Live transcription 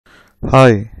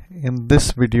Hi, in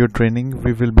this video training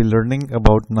we will be learning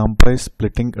about NumPy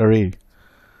splitting array.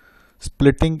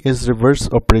 Splitting is reverse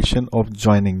operation of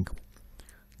joining.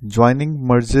 Joining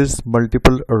merges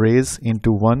multiple arrays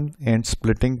into one and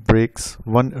splitting breaks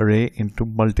one array into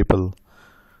multiple.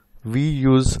 We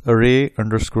use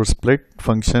array_split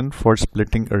function for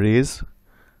splitting arrays.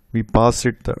 We pass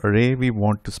it the array we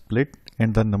want to split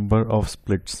and the number of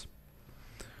splits.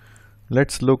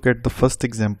 Let's look at the first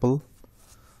example.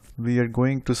 We are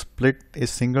going to split a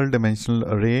single dimensional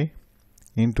array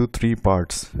into three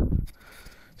parts.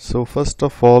 So first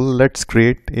of all, let's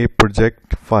create a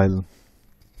project file.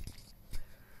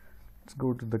 Let's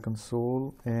go to the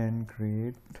console and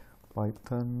create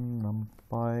Python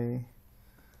Numpy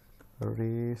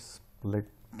Array split.py.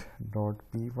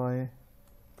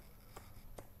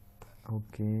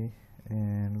 Okay,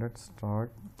 and let's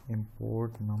start.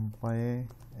 Import NumPy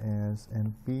as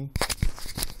np.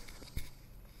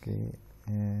 Okay,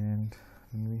 and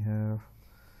we have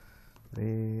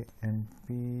array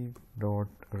np dot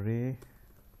array,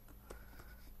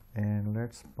 and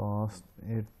let's pass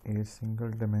it a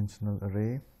single dimensional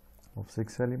array of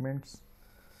 6 elements.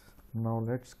 Now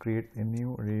let's create a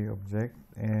new array object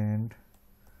and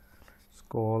let's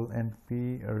call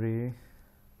np array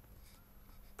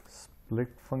split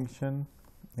function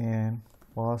and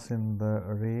pass in the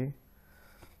array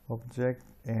object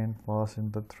and pass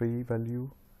in the 3 value.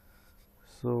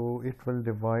 So it will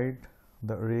divide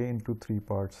the array into 3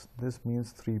 parts. This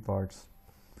means 3 parts.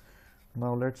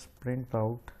 Now let's print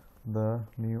out the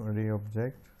new array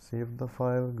object. Save the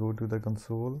file, go to the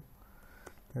console.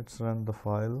 Let's run the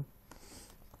file.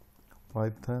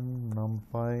 Python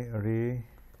Numpy Array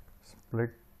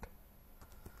split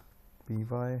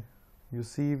py. You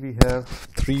see we have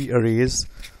 3 arrays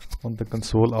on the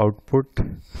console output: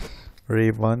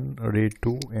 array 1, array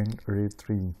 2 and array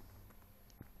 3.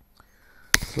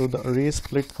 So the array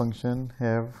split function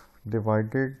have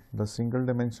divided the single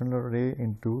dimensional array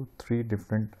into 3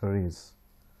 different arrays.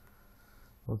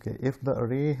 Okay, if the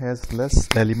array has less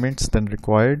elements than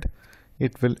required,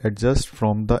 it will adjust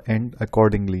from the end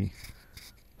accordingly.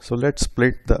 So let's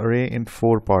split the array in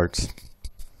 4 parts.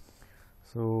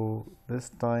 So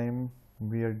this time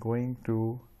we are going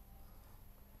to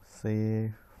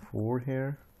say 4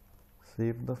 here.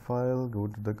 Save the file, go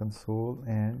to the console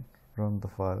and run the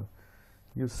file.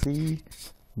 You see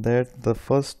that the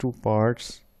first 2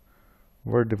 parts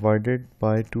were divided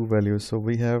by 2 values. So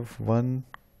we have 1,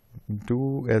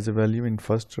 2 as a value in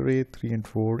first array, 3 and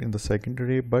 4 in the second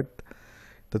array, but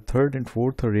the third and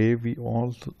fourth array we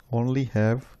only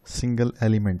have single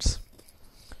elements.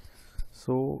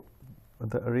 So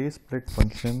the array split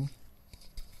function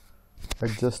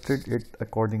adjusted it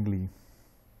accordingly.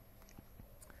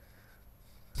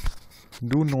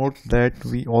 Do note that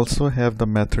we also have the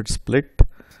method split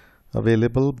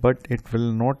available, but it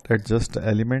will not adjust the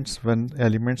elements when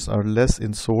elements are less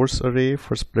in source array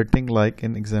for splitting, like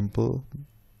in example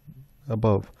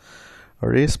above.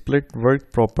 Array split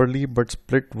worked properly, but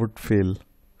split would fail.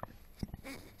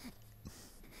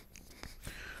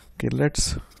 Okay,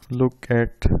 let's look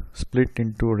at split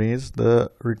into arrays.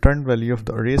 The return value of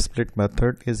the array split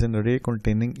method is an array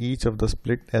containing each of the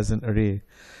split as an array.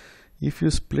 If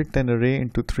you split an array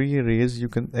into 3 arrays, you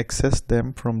can access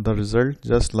them from the result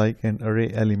just like an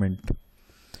array element.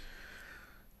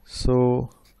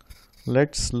 So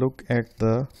let's look at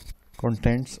the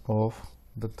contents of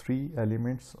the 3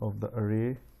 elements of the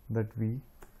array that we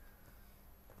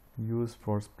use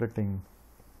for splitting.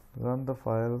 Run the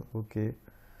file. Okay,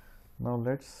 now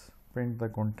let's print the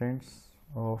contents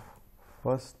of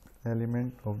first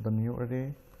element of the new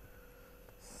array,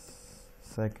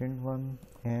 second one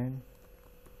and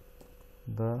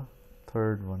the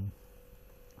third one.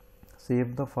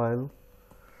 Save the file.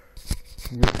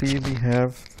 You see we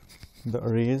have the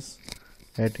arrays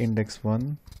at index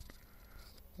 1,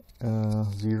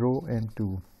 0 and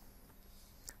 2.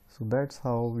 So that's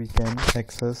how we can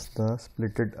access the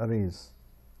splitted arrays.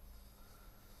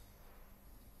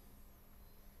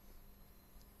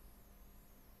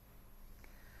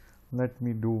 Let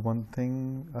me do one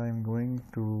thing. I'm going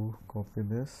to copy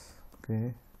this.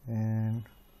 Okay, and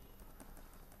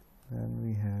then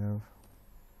we have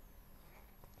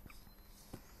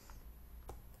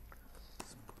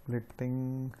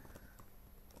splitting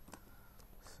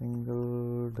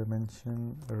single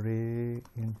dimension array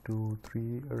into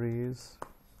 3 arrays.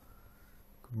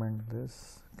 Comment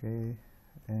this. Okay,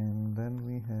 and then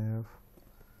we have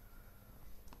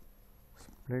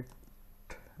split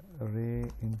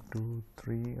array into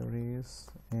 3 arrays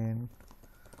and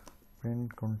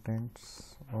print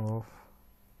contents of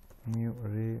new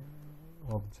array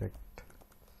object.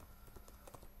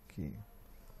 Okay.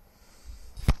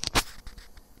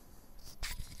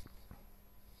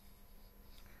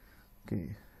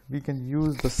 Okay, we can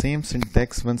use the same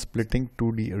syntax when splitting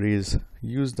 2D arrays.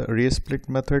 Use the array split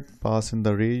method, pass in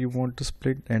the array you want to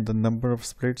split and the number of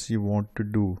splits you want to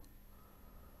do.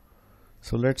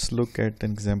 So let's look at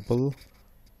an example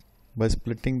by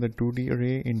splitting the 2D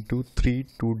array into 3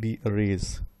 2D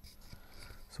arrays.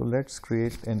 So let's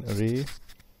create an array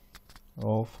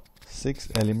of 6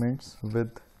 elements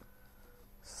with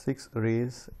 6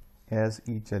 arrays as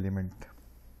each element.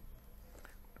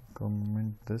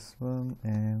 Comment this one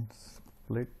and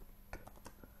split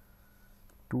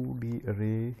 2D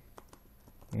array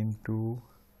into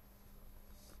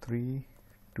 3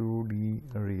 2D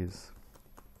arrays.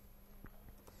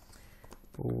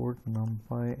 Port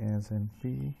NumPy as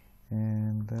NP,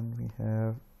 and then we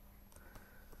have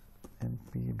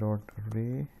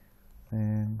np.array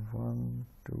and 1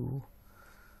 2.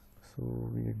 So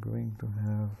we are going to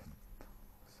have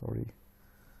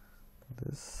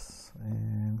this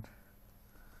and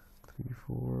 3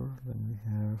 4, then we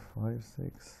have 5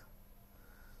 6,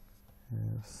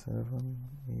 have 7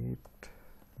 8,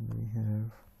 we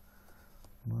have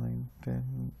 9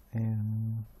 10,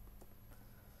 and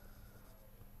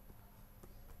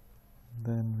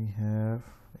then we have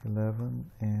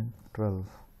 11 and 12.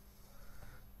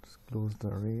 Just close the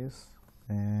arrays,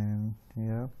 and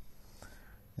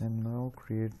and now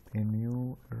create a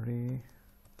new array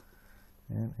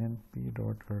and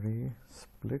np.array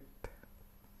split,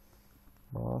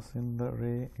 pass in the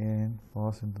array and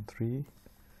pass in the 3,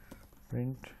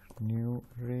 print new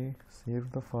array,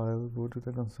 save the file, go to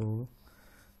the console.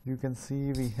 You can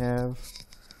see we have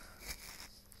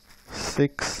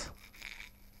 6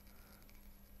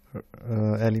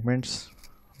 elements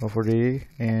of array,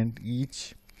 and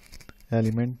each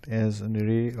element as an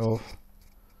array of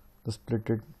the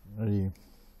splitted array.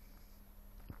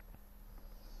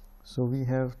 So we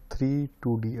have 3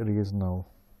 2D arrays now.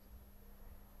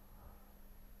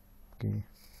 Okay.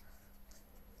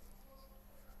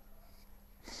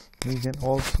 We can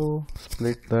also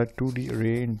split the 2D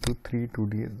array into 3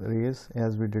 2D arrays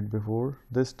as we did before.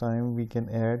 This time we can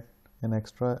add an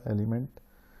extra element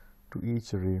to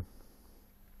each array.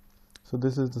 So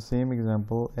this is the same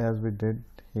example as we did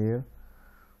here,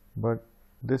 but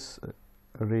this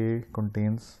array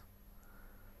contains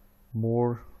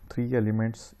more 3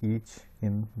 elements each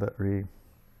in the array.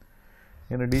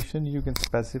 In addition, you can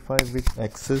specify which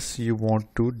axis you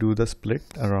want to do the split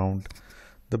around.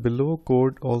 The below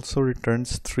code also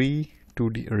returns 3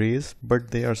 2D arrays,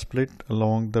 but they are split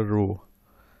along the row.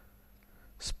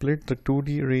 Split the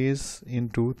 2D arrays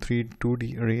into 3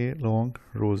 2D array long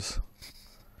rows.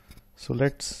 So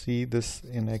let's see this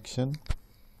in action.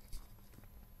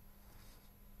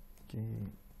 Okay,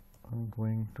 I'm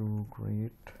going to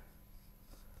create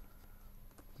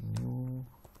new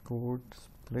code,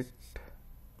 split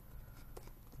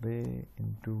array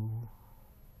into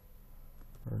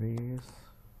arrays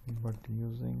but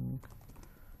using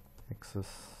axis.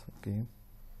 Okay,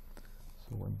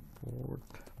 so import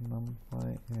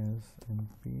NumPy as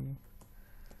np,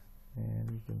 and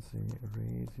we can say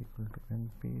array is equal to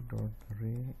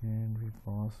np.array, and we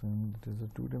pass in, it is a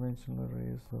 2-dimensional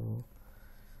array, so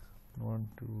 1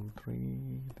 2 3,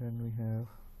 then we have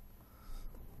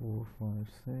 4 5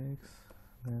 6,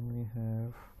 then we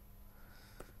have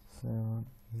 7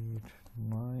 8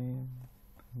 9,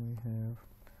 we have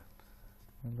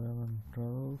 11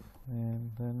 12,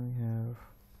 and then we have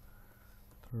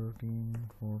 13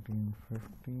 14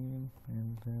 15,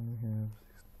 and then we have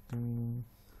 16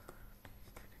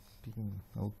 18.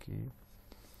 Okay,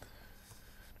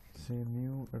 say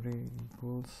new array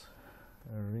equals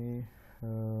array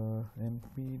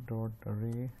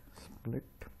np.array split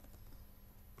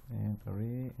and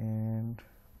array and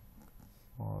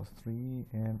pass 3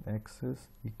 and axis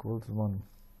equals 1.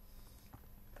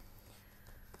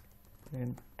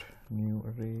 Print new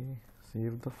array,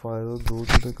 save the file, go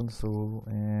to the console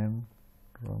and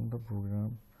run the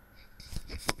program.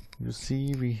 You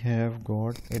see we have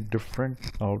got a different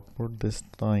output this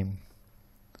time,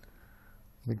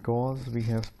 because we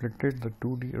have splitted the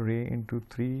 2D array into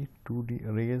 3 2D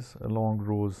arrays along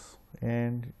rows,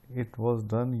 and it was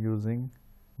done using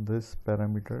this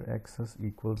parameter axis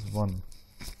equals 1.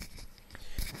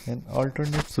 An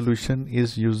alternate solution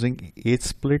is using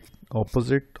hsplit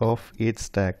opposite of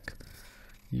hstack.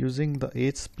 Using the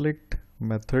hsplit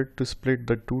method to split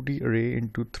the 2D array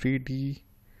into 3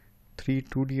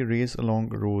 2D arrays along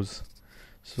rows.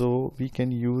 So we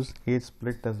can use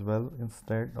hsplit as well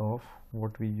instead of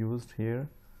what we used here.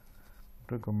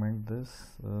 To comment this,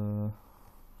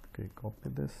 okay, copy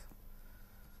this,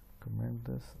 comment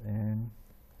this, and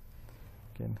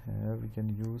we can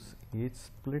use age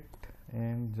split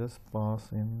and just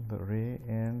pass in the array,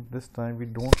 and this time we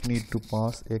don't need to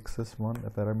pass access1 a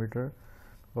parameter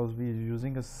because we are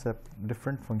using a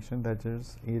different function, that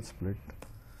is age split.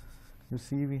 You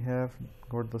see we have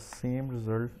got the same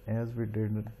result as we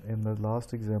did in the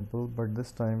last example, but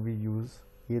this time we use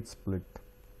age split.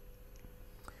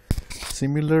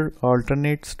 Similar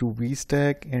alternates to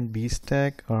vstack and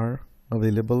dstack are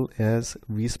available as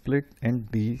vsplit and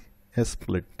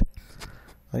dsplit.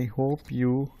 I hope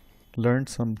you learned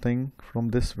something from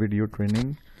this video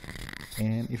training,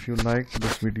 and if you liked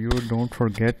this video, don't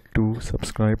forget to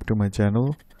subscribe to my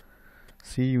channel.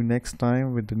 See you next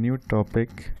time with a new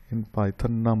topic in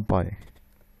Python NumPy.